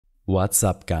What's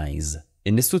up guys?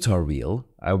 In this tutorial,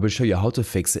 I will show you how to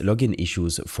fix login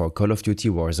issues for Call of Duty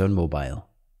Warzone Mobile.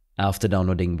 After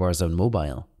downloading Warzone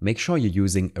Mobile, make sure you're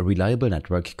using a reliable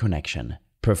network connection,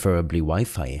 preferably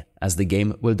Wi-Fi, as the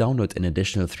game will download an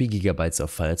additional 3 GB of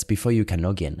files before you can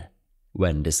log in.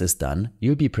 When this is done,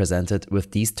 you'll be presented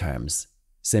with these terms.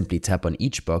 Simply tap on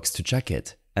each box to check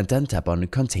it, and then tap on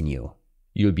Continue.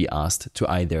 You'll be asked to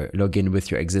either log in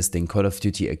with your existing Call of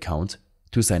Duty account,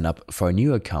 to sign up for a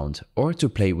new account, or to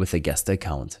play with a guest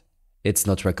account. It's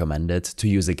not recommended to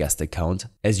use a guest account,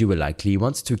 as you will likely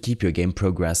want to keep your game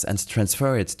progress and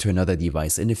transfer it to another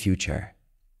device in the future.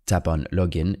 Tap on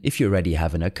Login if you already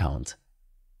have an account.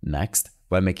 Next,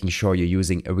 while making sure you're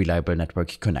using a reliable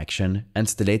network connection and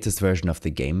the latest version of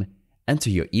the game, enter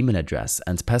your email address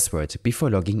and password before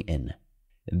logging in.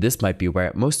 This might be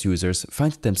where most users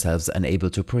find themselves unable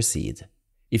to proceed.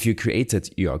 If you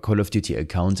created your Call of Duty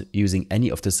account using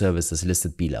any of the services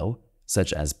listed below,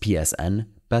 such as PSN,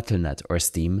 Battle.net or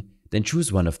Steam, then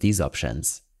choose one of these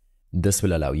options. This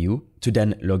will allow you to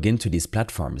then log into these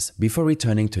platforms before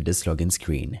returning to this login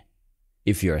screen.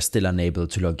 If you are still unable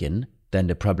to log in, then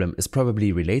the problem is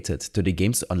probably related to the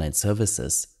game's online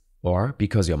services, or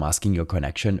because you're masking your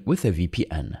connection with a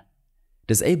VPN.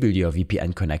 Disable your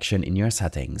VPN connection in your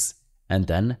settings, and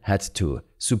then head to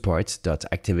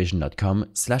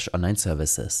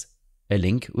support.activision.com/online-services. A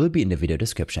link will be in the video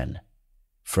description.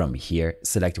 From here,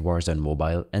 select Warzone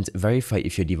Mobile and verify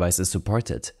if your device is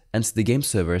supported and the game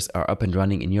servers are up and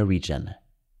running in your region.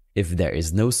 If there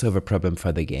is no server problem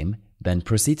for the game, then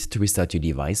proceed to restart your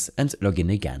device and log in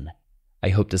again. I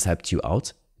hope this helped you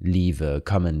out. Leave a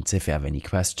comment if you have any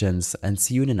questions, and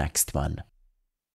see you in the next one.